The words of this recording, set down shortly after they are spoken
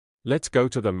Let's go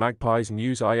to the Magpies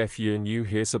news. If you're new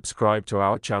here, subscribe to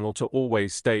our channel to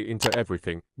always stay into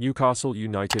everything. Newcastle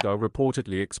United are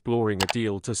reportedly exploring a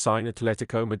deal to sign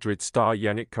Atletico Madrid star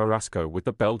Yannick Carrasco, with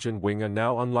the Belgian winger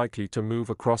now unlikely to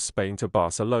move across Spain to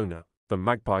Barcelona. The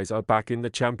Magpies are back in the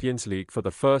Champions League for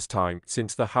the first time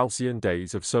since the halcyon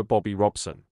days of Sir Bobby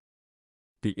Robson.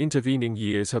 The intervening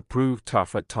years have proved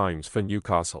tough at times for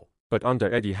Newcastle, but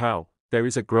under Eddie Howe, there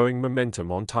is a growing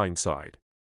momentum on Tyneside.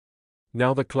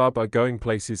 Now the club are going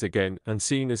places again and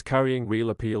seen as carrying real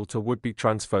appeal to would-be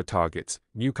transfer targets.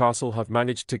 Newcastle have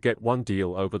managed to get one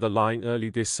deal over the line early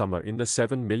this summer in the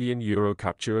 €7 million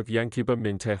capture of Yankiba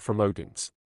Minteh from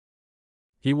Odense.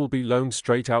 He will be loaned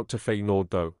straight out to Feyenoord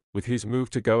though, with his move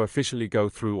to go officially go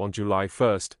through on July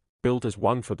 1st, billed as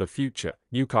one for the future.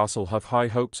 Newcastle have high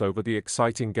hopes over the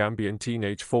exciting Gambian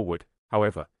teenage forward.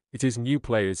 However, it is new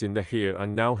players in the here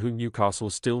and now who Newcastle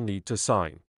still need to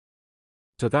sign.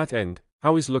 To that end,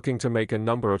 Howe is looking to make a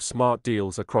number of smart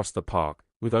deals across the park,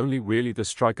 with only really the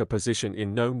striker position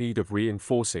in no need of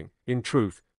reinforcing. In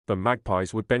truth, the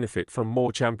Magpies would benefit from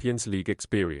more Champions League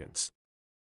experience.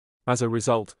 As a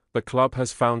result, the club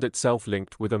has found itself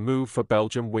linked with a move for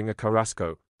Belgium winger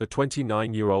Carrasco. The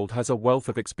 29-year-old has a wealth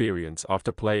of experience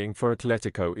after playing for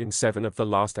Atletico in 7 of the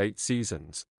last 8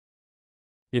 seasons.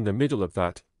 In the middle of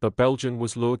that, the Belgian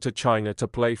was lured to China to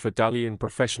play for Dalian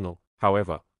Professional.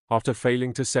 However, after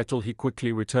failing to settle, he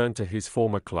quickly returned to his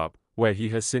former club, where he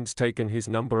has since taken his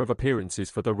number of appearances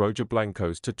for the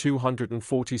Rojiblancos to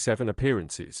 247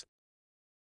 appearances.